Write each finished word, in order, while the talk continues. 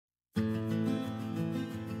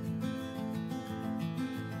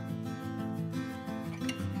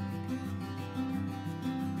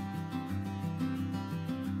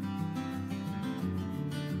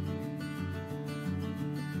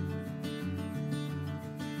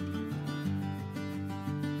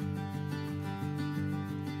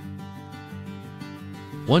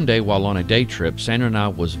One day while on a day trip, Sandra and I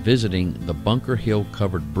was visiting the Bunker Hill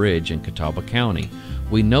Covered Bridge in Catawba County.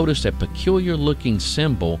 We noticed a peculiar looking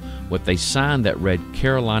symbol with a sign that read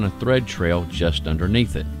Carolina Thread Trail just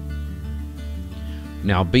underneath it.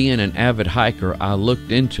 Now, being an avid hiker, I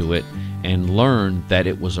looked into it and learned that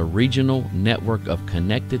it was a regional network of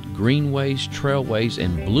connected greenways, trailways,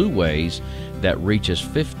 and blueways that reaches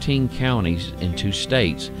 15 counties in 2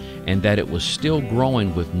 states, and that it was still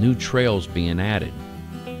growing with new trails being added.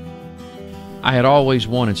 I had always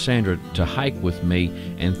wanted Sandra to hike with me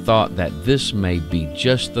and thought that this may be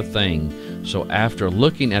just the thing, so after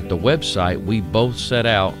looking at the website, we both set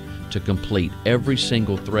out to complete every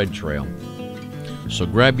single thread trail. So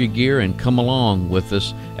grab your gear and come along with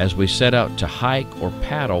us as we set out to hike or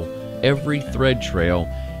paddle every thread trail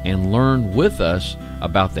and learn with us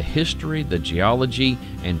about the history, the geology,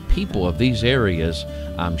 and people of these areas.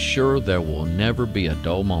 I'm sure there will never be a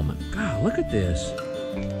dull moment. God, look at this.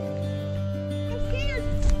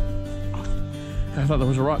 I thought there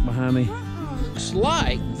was a rock behind me. Looks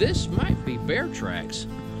like this might be bear tracks.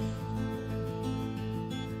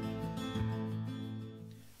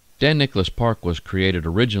 Dan Nicholas Park was created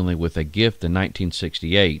originally with a gift in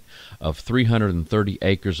 1968 of 330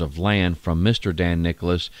 acres of land from Mr. Dan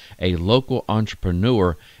Nicholas, a local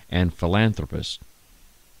entrepreneur and philanthropist.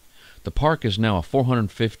 The park is now a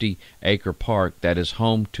 450-acre park that is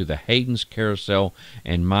home to the Hayden's Carousel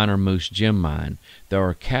and Minor Moose Gem Mine. There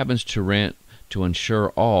are cabins to rent to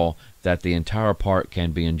ensure all that the entire park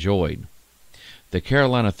can be enjoyed. The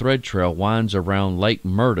Carolina Thread Trail winds around Lake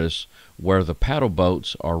Murtis, where the paddle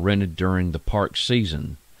boats are rented during the park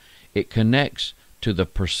season. It connects to the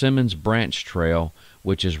Persimmons Branch Trail,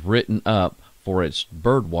 which is written up for its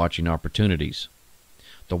bird watching opportunities.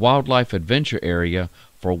 The Wildlife Adventure Area,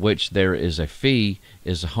 for which there is a fee,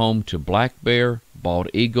 is home to black bear, bald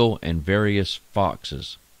eagle, and various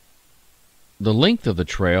foxes. The length of the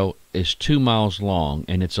trail is 2 miles long,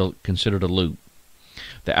 and it's considered a loop.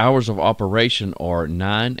 The hours of operation are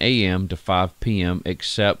 9 a.m. to 5 p.m.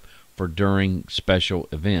 except for during special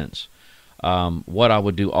events. What I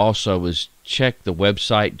would do also is check the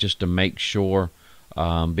website just to make sure,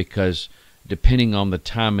 because depending on the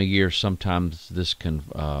time of year, sometimes this can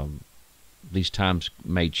these times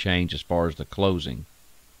may change as far as the closing.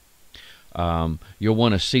 You'll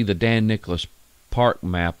want to see the Dan Nicholas Park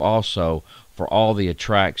map also for all the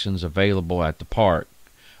attractions available at the park.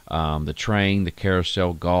 The train, the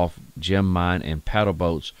carousel, golf, gem mine, and paddle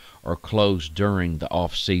boats are closed during the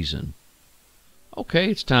off-season.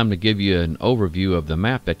 Okay, it's time to give you an overview of the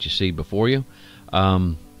map that you see before you.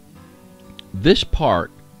 This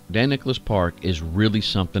park, Dan Nicholas Park, is really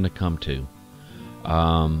something to come to.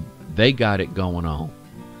 They got it going on.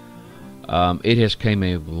 It has came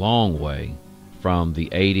a long way from the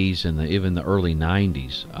 80s and even the early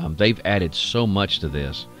 90s. They've added so much to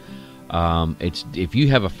this. If you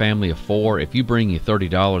have a family of 4, if you bring your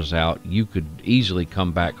 $30 out, you could easily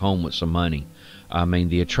come back home with some money. I mean,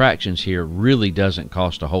 the attractions here really doesn't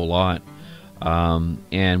cost a whole lot,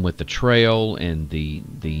 and with the trail and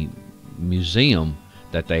the museum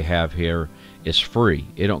that they have here is free.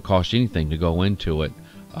 It don't cost anything to go into it,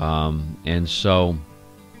 and so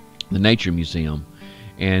the Nature Museum.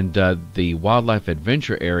 And the Wildlife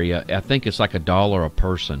Adventure Area, I think it's like $1 a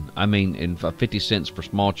person. I mean, and 50 cents for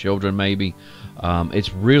small children maybe.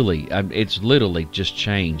 It's literally just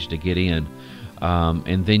change to get in.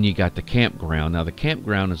 And then you got the campground. Now the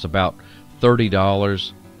campground is about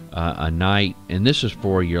 $30 a night, and this is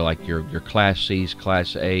for your Class C's,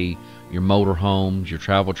 Class A, your motor homes, your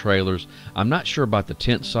travel trailers. I'm not sure about the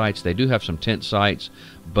tent sites. They do have some tent sites,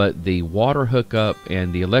 but the water hookup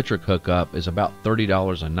and the electric hookup is about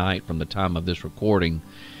 $30 a night from the time of this recording.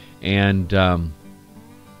 And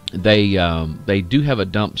they do have a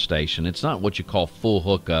dump station. It's not what you call full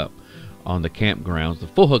hookup on the campgrounds. The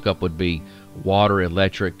full hookup would be water,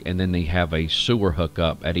 electric, and then they have a sewer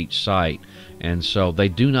hookup at each site. And so they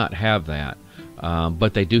do not have that,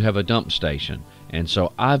 but they do have a dump station. And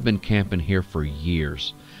so I've been camping here for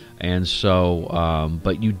years. And so,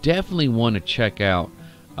 but you definitely want to check out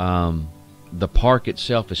the park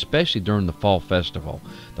itself, especially during the Fall Festival.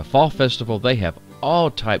 The Fall Festival, they have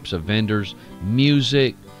all types of vendors,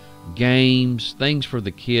 music, games, things for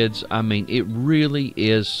the kids. I mean, it really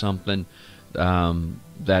is something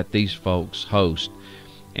that these folks host.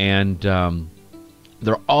 And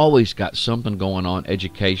they're always got something going on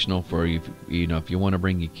educational for you, if you want to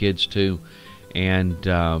bring your kids to. And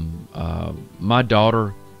my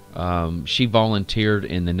daughter, she volunteered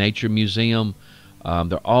in the Nature Museum.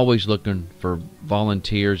 They're always looking for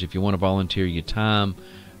volunteers if you want to volunteer your time.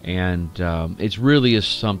 And it really is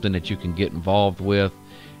something that you can get involved with.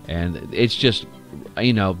 And it's just,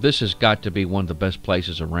 this has got to be one of the best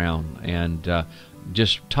places around, and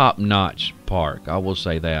just top-notch park, I will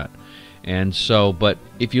say that. And so, but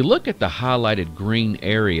if you look at the highlighted green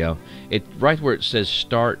area, right where it says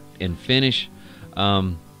start and finish,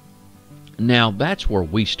 now that's where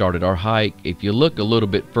we started our hike. If you look a little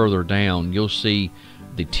bit further down, you'll see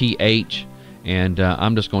the TH, and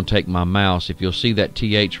I'm just going to take my mouse. If you'll see that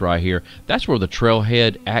TH right here, that's where the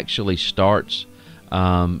trailhead actually starts,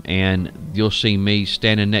 and you'll see me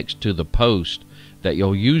standing next to the post that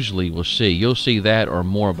you'll see. You'll see that, or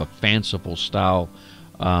more of a fanciful style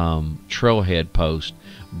trailhead post,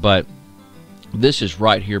 but this is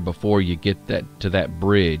right here before you get to that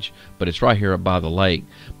bridge, but it's right here by the lake.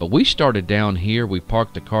 But we started down here. We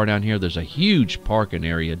parked the car down here. There's a huge parking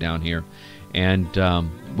area down here, and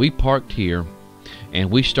we parked here,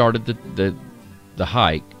 and we started the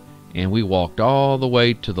hike, and we walked all the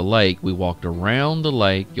way to the lake. We walked around the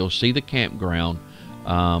lake. You'll see the campground,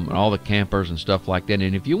 and all the campers and stuff like that.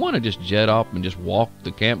 And if you want to just jet off and just walk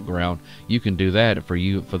the campground, you can do that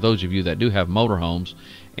for those of you that do have motorhomes.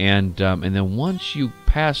 And then once you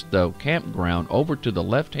pass the campground over to the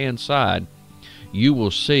left-hand side, you will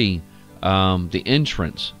see the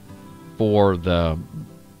entrance for the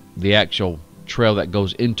actual trail that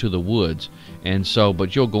goes into the woods. And so,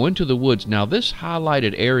 but you'll go into the woods. Now, this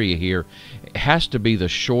highlighted area here has to be the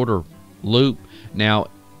shorter loop. Now,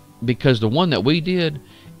 because the one that we did,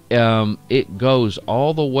 it goes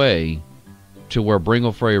all the way to where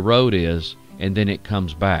Bringle Ferry Road is, and then it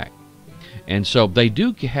comes back. And so they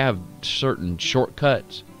do have certain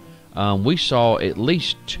shortcuts. We saw at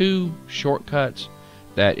least 2 shortcuts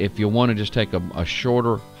that if you want to just take a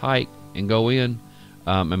shorter hike and go in,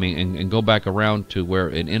 and go back around to where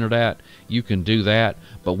it entered at, you can do that.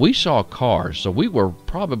 But we saw cars, so we were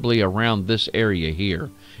probably around this area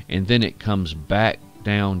here, and then it comes back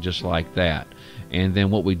down just like that. And then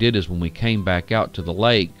what we did is when we came back out to the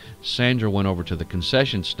lake, Sandra went over to the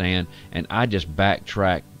concession stand, and I just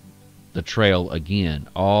backtracked the trail again,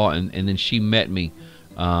 and then she met me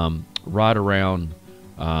right around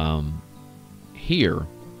here,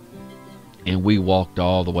 and we walked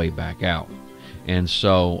all the way back out. And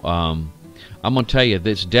so I'm gonna tell you,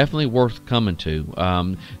 that's definitely worth coming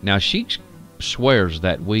to. Now, she swears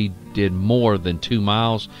that we did more than 2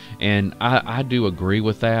 miles, and I do agree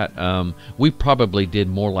with that. We probably did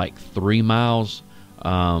more like 3 miles.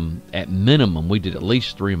 At minimum, we did at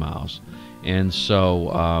least 3 miles. And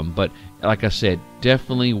so, but like I said,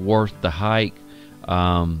 definitely worth the hike.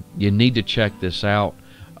 You need to check this out.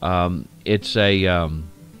 It's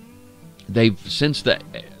they've, since the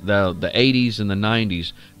 80s and the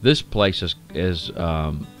 90s, this place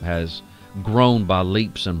has grown by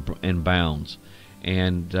leaps and bounds.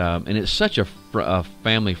 And it's such a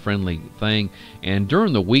family-friendly thing. And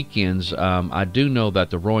during the weekends, I do know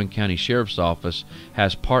that the Rowan County Sheriff's Office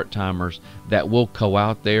has part-timers that will go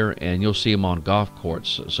out there, and you'll see them on golf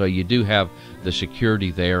courts. So you do have the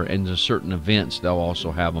security there, and there's certain events they'll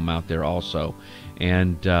also have them out there also.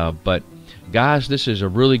 And but guys, this is a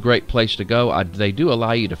really great place to go. They do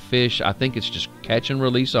allow you to fish. I think it's just catch and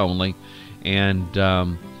release only. And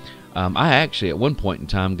I actually at one point in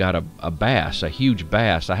time got a bass, a huge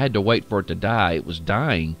bass. I had to wait for it to die. It was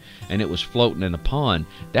dying, and it was floating in the pond.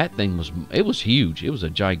 That thing was huge. It was a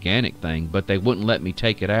gigantic thing, but they wouldn't let me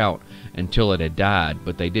take it out until it had died.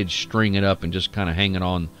 But they did string it up and just kind of hang it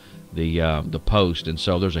on the post. And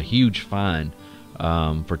so there's a huge fine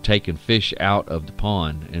for taking fish out of the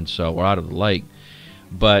pond, and so, or out of the lake.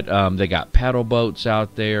 But they got paddle boats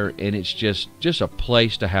out there, and it's just a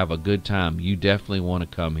place to have a good time. You definitely want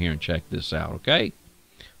to come here and check this out, okay?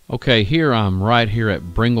 Okay, here I'm right here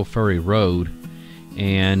at Bringle Ferry Road,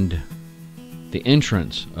 and the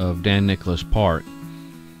entrance of Dan Nicholas Park.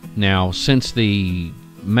 Now, since the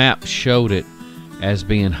map showed it as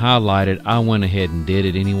being highlighted, I went ahead and did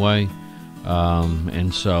it anyway.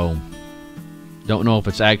 And so, don't know if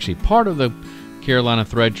it's actually part of the Carolina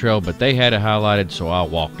Thread Trail, but they had it highlighted, so I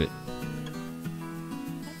walked it.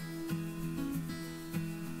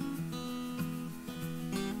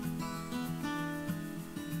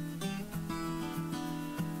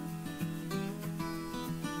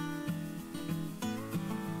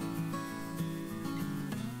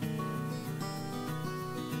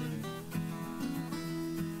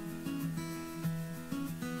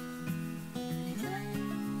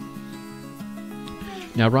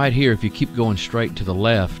 Now right here, if you keep going straight to the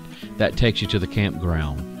left, that takes you to the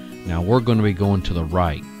campground. Now we're going to be going to the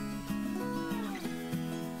right.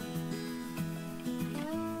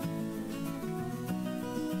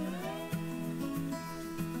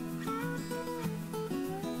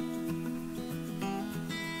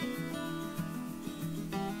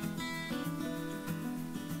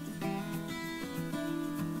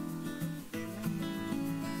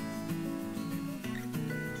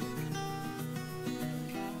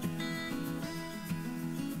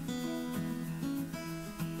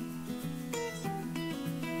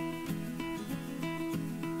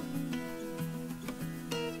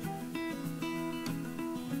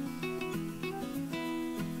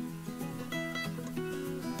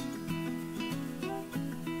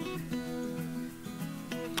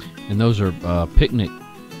 And those are picnic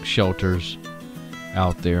shelters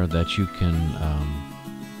out there that you can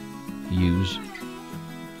use.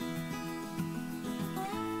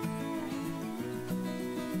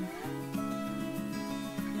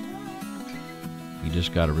 You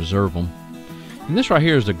just got to reserve them. And this right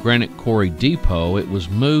here is the Granite Quarry Depot. It was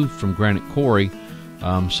moved from Granite Quarry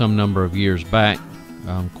some number of years back.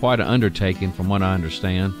 Quite an undertaking from what I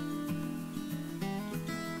understand.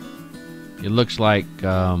 It looks like,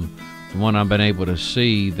 from what I've been able to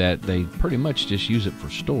see, that they pretty much just use it for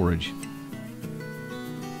storage.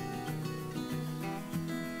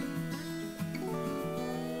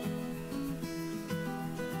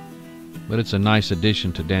 But it's a nice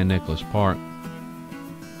addition to Dan Nicholas Park.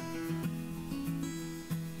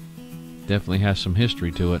 Definitely has some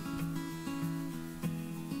history to it.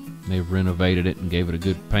 They've renovated it and gave it a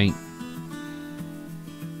good paint.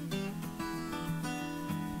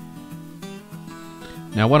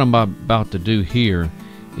 Now what I'm about to do here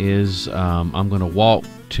is I'm going to walk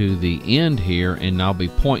to the end here, and I'll be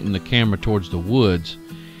pointing the camera towards the woods.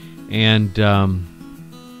 And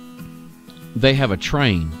they have a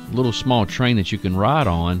train, a little small train that you can ride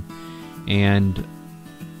on, and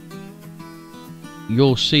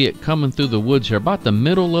you'll see it coming through the woods here, about the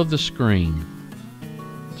middle of the screen.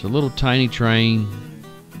 It's a little tiny train,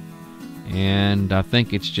 and I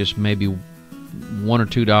think it's just maybe $1 or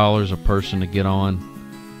 $2 a person to get on.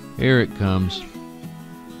 Here it comes.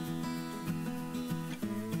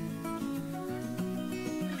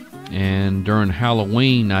 And during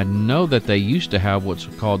Halloween, I know that they used to have what's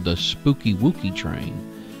called the Spooky Wookie train,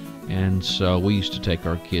 and so we used to take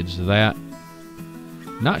our kids to that.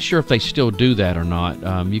 Not sure if they still do that or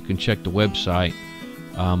not. You can check the website,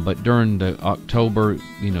 but during the October,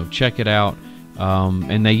 check it out.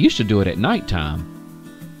 And they used to do it at nighttime,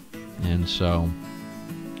 and so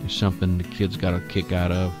it's something the kids got a kick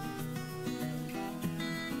out of.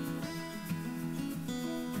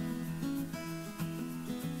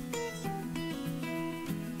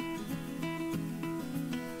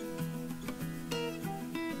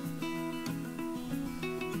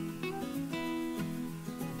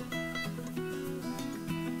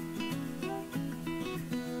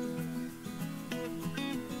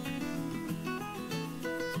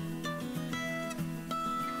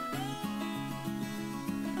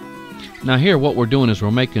 Now here what we're doing is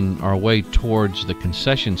we're making our way towards the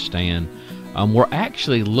concession stand. We're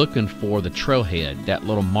actually looking for the trailhead, that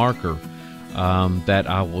little marker that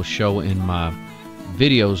I will show in my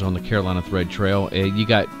videos on the Carolina Thread Trail. You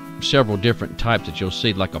got several different types that you'll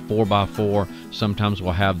see, like a 4x4. Sometimes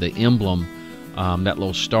we'll have the emblem, that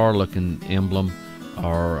little star looking emblem,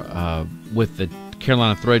 or with the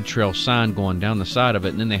Carolina Thread Trail sign going down the side of it.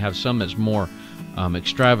 And then they have some that's more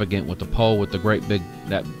extravagant, with the pole with the great big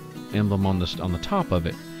that emblem on the top of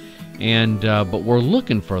it. And but we're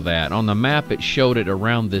looking for that. On the map it showed it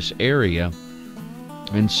around this area,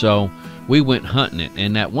 and so we went hunting it.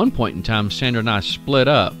 And at one point in time, Sandra and I split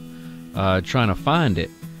up trying to find it,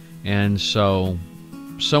 and so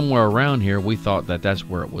somewhere around here we thought that that's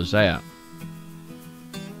where it was at.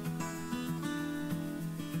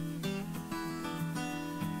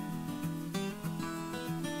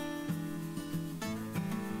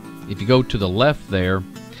 If you go to the left there,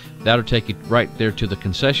 that'll take you right there to the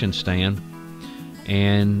concession stand,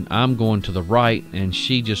 and I'm going to the right, and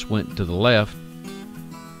she just went to the left.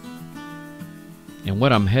 And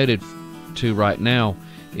what I'm headed to right now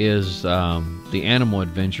is the Animal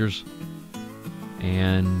Adventures,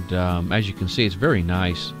 and as you can see, it's very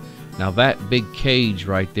nice. Now that big cage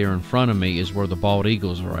right there in front of me is where the bald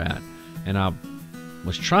eagles are at, and I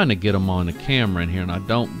was trying to get them on the camera in here, and I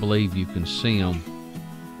don't believe you can see them.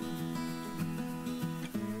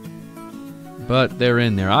 But they're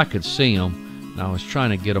in there. I could see them, and I was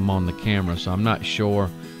trying to get them on the camera, so I'm not sure.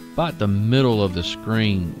 About the middle of the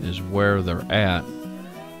screen is where they're at.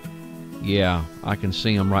 Yeah, I can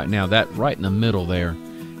see them right now. That right in the middle there,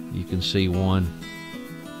 you can see one.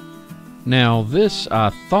 Now this,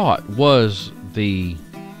 I thought, was the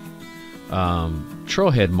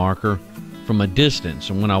trailhead marker from a distance,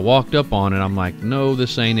 and when I walked up on it, I'm like, no,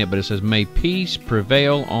 this ain't it. But it says, "May peace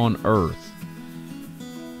prevail on earth."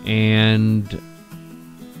 And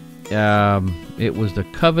it was the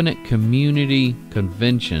Covenant Community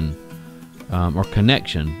Convention, or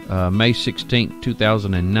Connection, May 16th,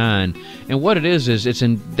 2009. And what it is it's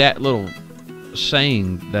in that little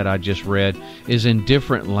saying that I just read is in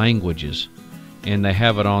different languages, and they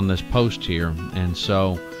have it on this post here. And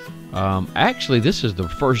so actually this is the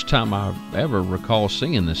first time I ever recall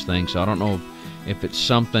seeing this thing, so I don't know if it's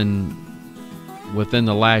something within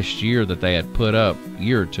the last year that they had put up,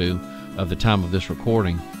 year or two of the time of this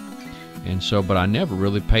recording. And so, but I never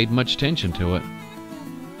really paid much attention to it.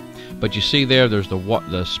 But you see there's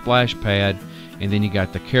the splash pad, and then you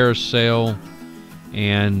got the carousel,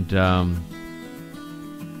 and then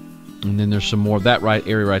there's some more. That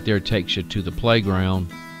area right there takes you to the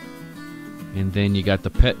playground, and then you got the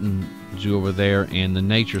petting zoo over there and the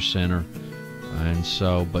nature center. And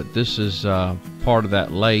so, but this is part of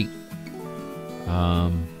that lake.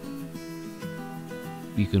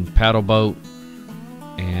 You can paddle boat,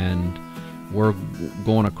 and we're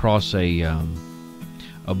going across a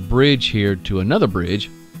bridge here to another bridge,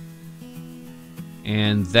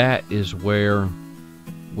 and that is where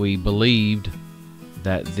we believed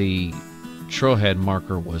that the trailhead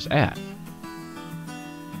marker was at.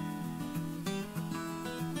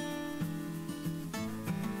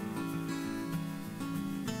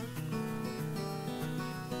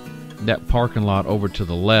 That parking lot over to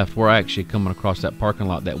the left, we're actually coming across that parking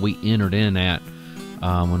lot that we entered in at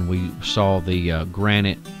when we saw the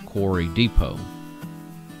Granite Quarry Depot.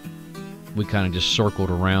 We kind of just circled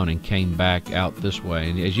around and came back out this way.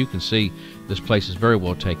 And as you can see, this place is very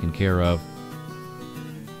well taken care of.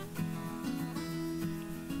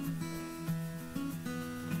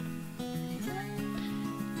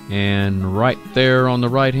 And right there on the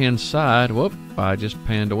right-hand side, whoop, I just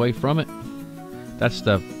panned away from it. That's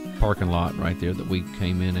the parking lot right there that we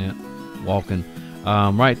came in at, walking.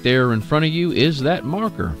 Right there in front of you is that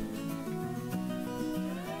marker.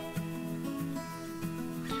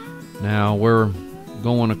 Now we're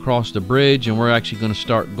going across the bridge, and we're actually going to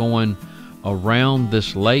start going around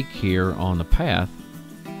this lake here on the path.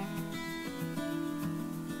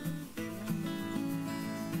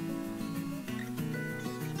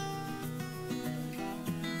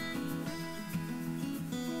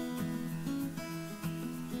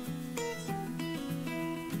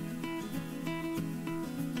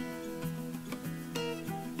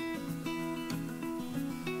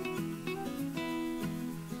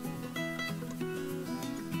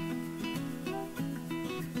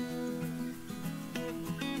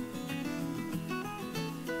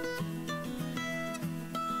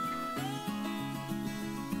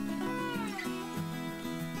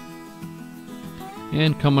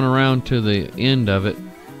 And coming around to the end of it,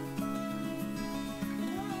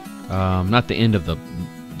 not the end of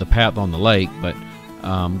the path on the lake, but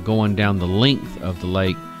going down the length of the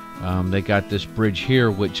lake, they got this bridge here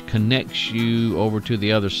which connects you over to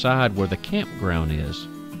the other side where the campground is.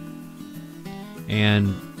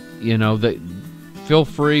 And you know, feel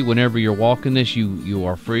free whenever you're walking this, you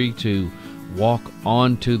are free to walk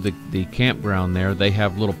onto the campground there. They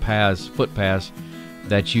have little paths, footpaths,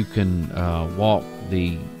 that you can walk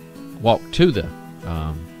to the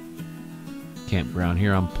campground.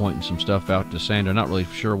 Here I'm pointing some stuff out to Sandra, not really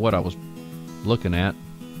sure what I was looking at.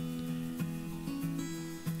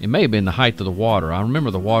 It may have been the height of the water. I remember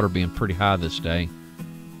the water being pretty high this day.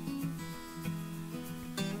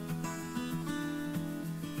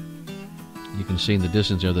 You can see in the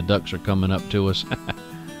distance there the ducks are coming up to us.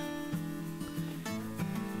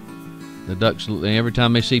 The ducks, every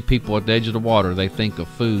time they see people at the edge of the water, they think of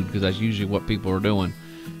food, because that's usually what people are doing,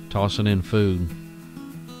 tossing in food.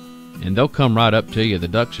 And they'll come right up to you. The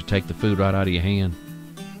ducks will take the food right out of your hand.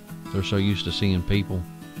 They're so used to seeing people.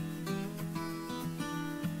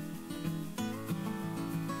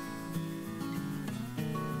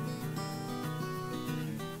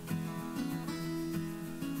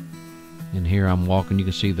 And here I'm walking. You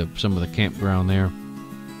can see some of the campground there.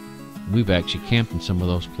 We've actually camped in some of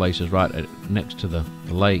those places right next to the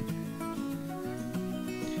lake.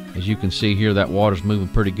 As you can see here, that water's moving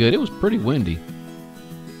pretty good. It was pretty windy,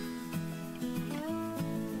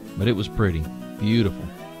 but it was pretty beautiful.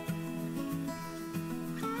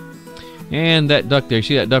 And that duck there,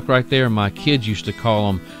 see that duck right there? My kids used to call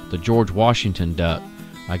him the George Washington duck.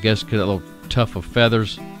 I guess because that little tuft of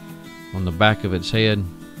feathers on the back of its head.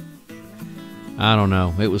 I don't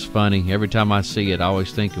know. It was funny. Every time I see it, I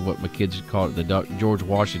always think of what my kids call it, the duck, George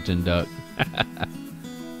Washington duck.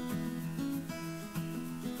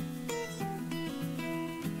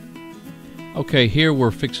 Okay, here we're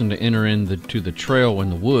fixing to enter into the trail in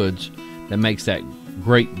the woods that makes that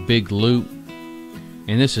great big loop.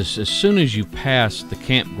 And this is as soon as you pass the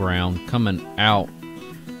campground coming out,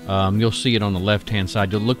 you'll see it on the left-hand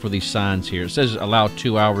side. You'll look for these signs here. It says allow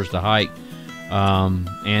 2 hours to hike.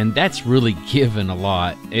 And that's really given a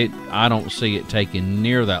lot. I don't see it taking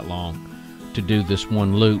near that long to do this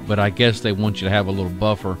one loop, but I guess they want you to have a little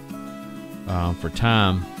buffer for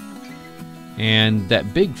time. And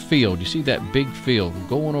that big field, you see that big field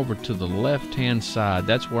going over to the left-hand side,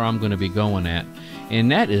 that's where I'm going to be going at.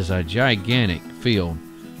 And that is a gigantic field.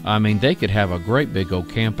 I mean, they could have a great big old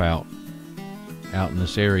camp out out in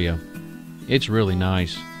this area. It's really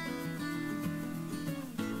nice.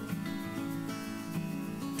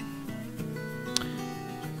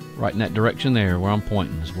 Right in that direction there, where I'm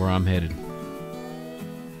pointing, is where I'm headed.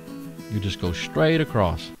 You just go straight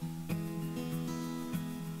across.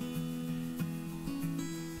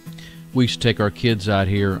 We used to take our kids out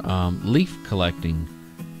here leaf collecting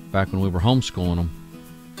back when we were homeschooling them.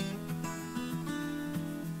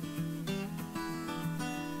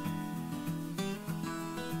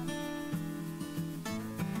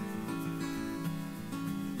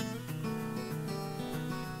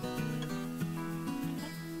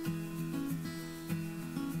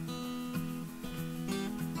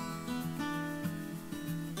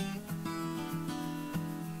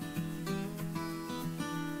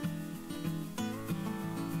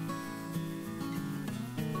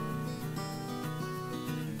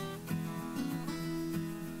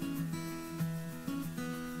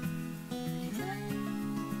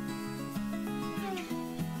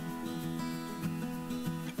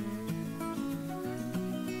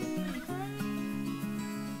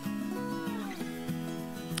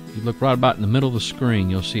 You look right about in the middle of the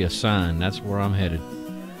screen, you'll see a sign. That's where I'm headed.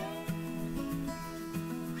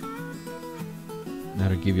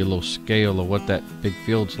 That'll give you a little scale of what that big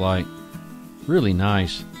field's like. Really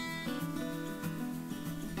nice.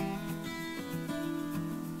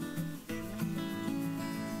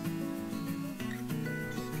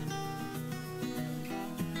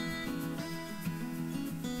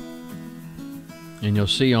 And you'll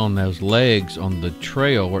see on those legs on the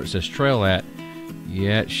trail where it says trail at,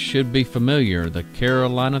 yeah, it should be familiar, the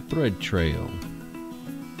Carolina Thread Trail.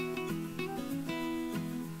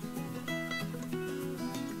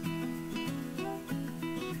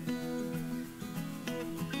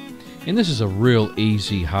 And this is a real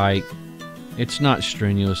easy hike. It's not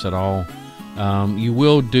strenuous at all. You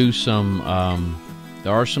will do some,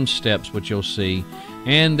 there are some steps which you'll see,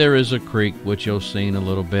 and there is a creek which you'll see in a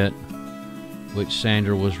little bit, which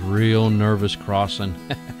Sandra was real nervous crossing.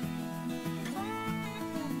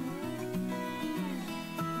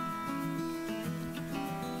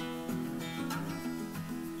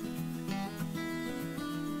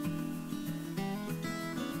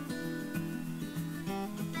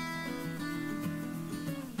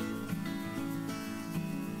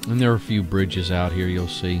 And there are a few bridges out here you'll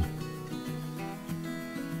see.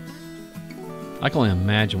 I can only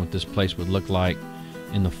imagine what this place would look like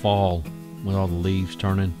in the fall with all the leaves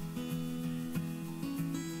turning.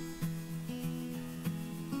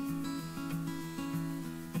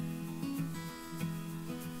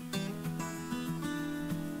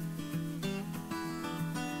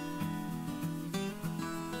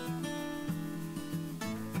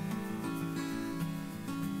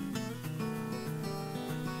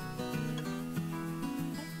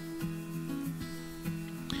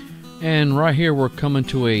 And right here we're coming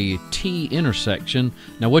to a T intersection.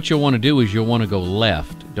 Now what you'll want to do is you'll want to go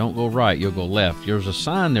left. Don't go right, you'll go left. There's a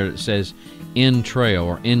sign there that says in trail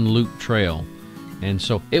or in loop trail. And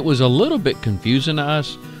so it was a little bit confusing to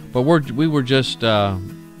us, but we were just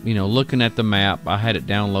you know, looking at the map. I had it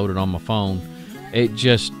downloaded on my phone. It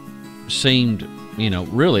just seemed, you know,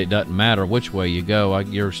 really it doesn't matter which way you go.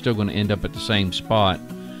 You're still going to end up at the same spot.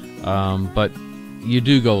 But you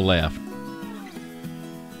do go left.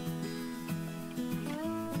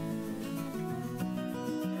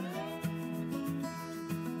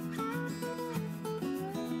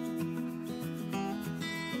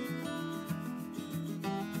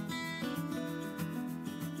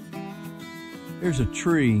 There's a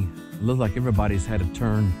tree. It looks like everybody's had a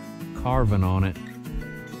turn carving on it.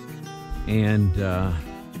 And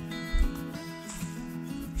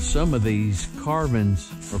some of these carvings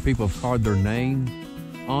where people have carved their name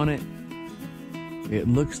on it, it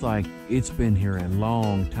looks like it's been here a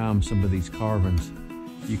long time, some of these carvings.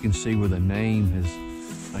 You can see where the name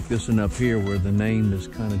has, like this one up here, where the name is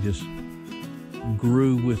kind of just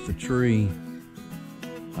grew with the tree.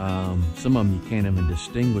 Some of them you can't even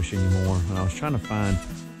distinguish anymore. And I was trying to find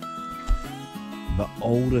the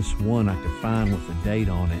oldest one I could find with the date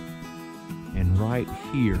on it. And right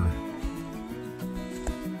here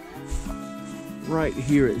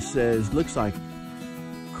it says, looks like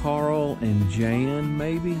Carl and Jan,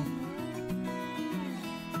 maybe?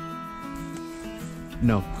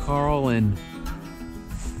 No, Carl and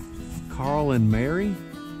Mary?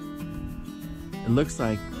 It looks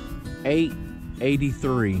like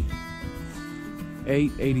 883.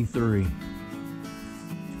 883.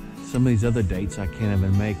 Some of these other dates I can't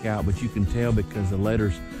even make out, but you can tell because the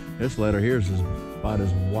letters, this letter here is about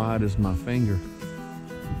as wide as my finger.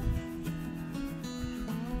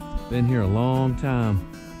 Been here a long time.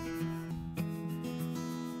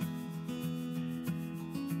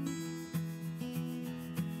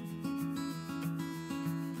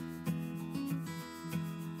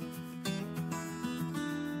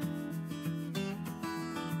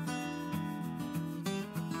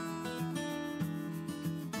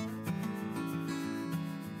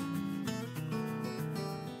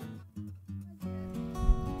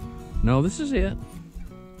 No, this is it.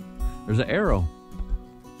 There's an arrow.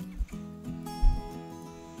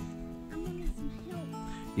 I'm gonna need some help.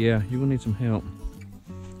 Yeah, you're gonna need some help.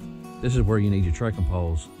 This is where you need your trekking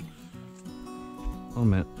poles. Oh,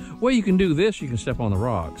 man. Well, you can do this. You can step on the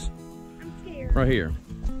rocks. I'm scared. Right here.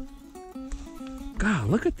 God,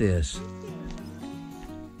 look at this.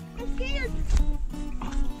 I'm scared.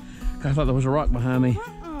 God, I thought there was a rock behind me.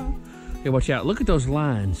 Okay, watch out. Look at those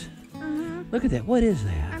lines. Look at that. What is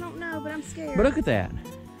that? I don't know, but I'm scared. But look at that.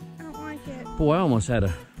 I don't like it. Boy, I almost had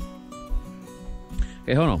a...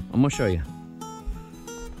 Okay, hold on. I'm going to show you.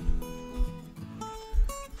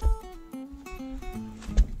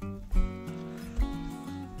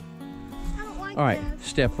 I don't like All right, this.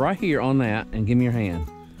 step right here on that and give me your hand.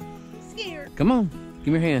 I'm scared. Come on.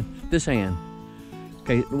 Give me your hand. This hand.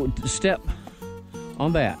 Okay, step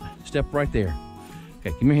on that. Step right there.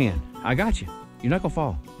 Okay, give me your hand. I got you. You're not going to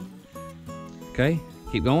fall. Okay,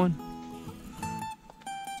 keep going.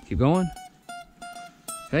 Keep going.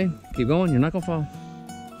 Okay, keep going. You're not going to fall.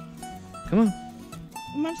 Come on.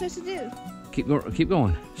 What am I supposed to do? Keep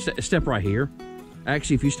going. Step right here.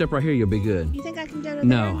 Actually, if you step right here, you'll be good. You think I can go to there?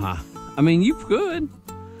 No, huh? I mean, you could.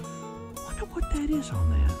 Wonder what that is on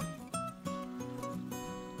that.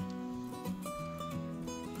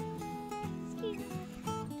 Scared.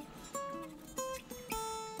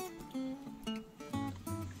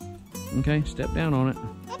 Okay, step down on it.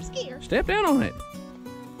 I'm scared. Step down on it.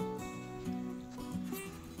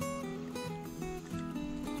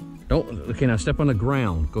 Don't. Okay, now step on the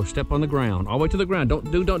ground. Go step on the ground. All the way to the ground.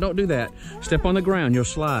 Don't do that. Step on the ground. You'll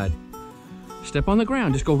slide. Step on the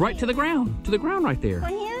ground. Just go right to the ground. To the ground right there.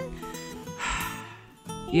 Right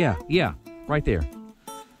here? Yeah, right there.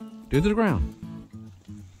 Do it to the ground.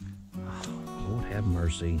 Oh, Lord have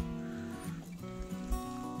mercy.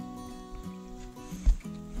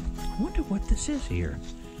 I wonder what this is here.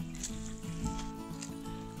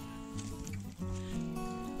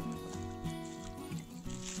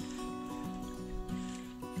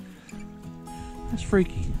 That's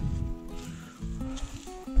freaky.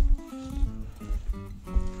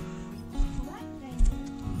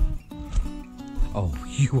 Oh,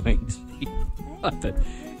 you ain't seen nothing.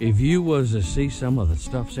 If you was to see some of the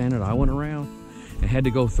stuff, Santa, that I went around and had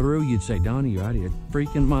to go through, you'd say, Donnie, you're out of your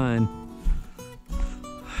freaking mind.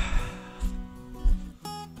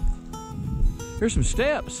 Here's some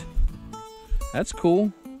steps. That's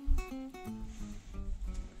cool.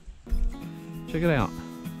 Check it out.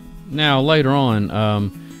 Now later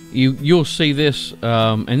on, you'll see this,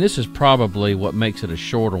 and this is probably what makes it a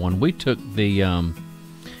shorter one. We took the,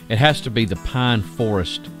 it has to be the pine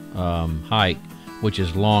forest hike, which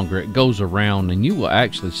is longer. It goes around, and you will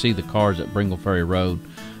actually see the cars at Bringle Ferry Road.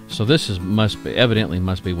 So this is evidently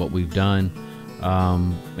must be what we've done,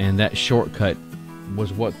 and that shortcut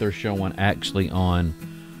was what they're showing actually on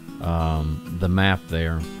the map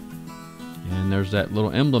there. And there's that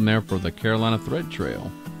little emblem there for the Carolina Thread Trail.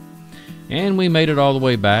 And we made it all the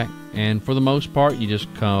way back, and for the most part you just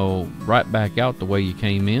go right back out the way you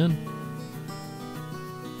came in.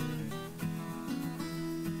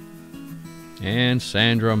 And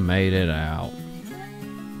Sandra made it out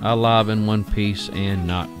alive in one piece and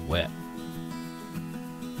not wet.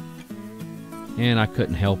 And I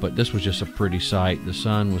couldn't help it. This was just a pretty sight. The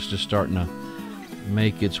sun was just starting to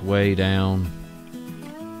make its way down.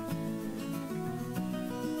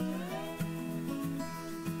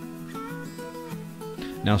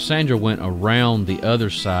 Now Sandra went around the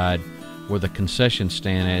other side where the concession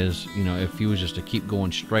stand is. You know, if you was just to keep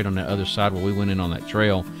going straight on that other side where we went in on that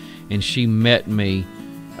trail, and she met me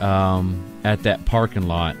at that parking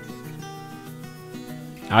lot.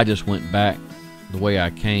 I just went back the way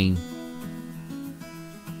I came.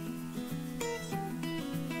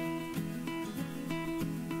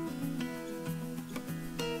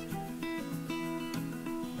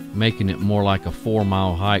 Making it more like a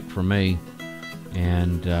 4-mile hike for me.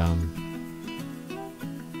 And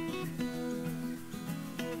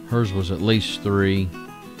hers was at least 3,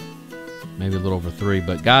 maybe a little over 3.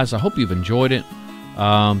 But guys, I hope you've enjoyed it.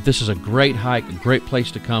 This is a great hike, a great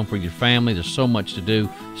place to come for your family. There's so much to do,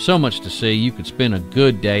 so much to see. You could spend a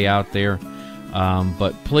good day out there.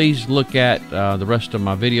 But please look at the rest of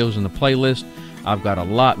my videos in the playlist. I've got a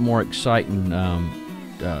lot more exciting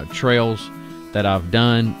trails that I've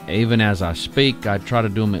done. Even as I speak, I try to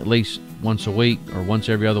do them at least once a week or once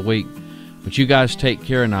every other week. But you guys take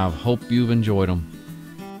care, and I hope you've enjoyed them.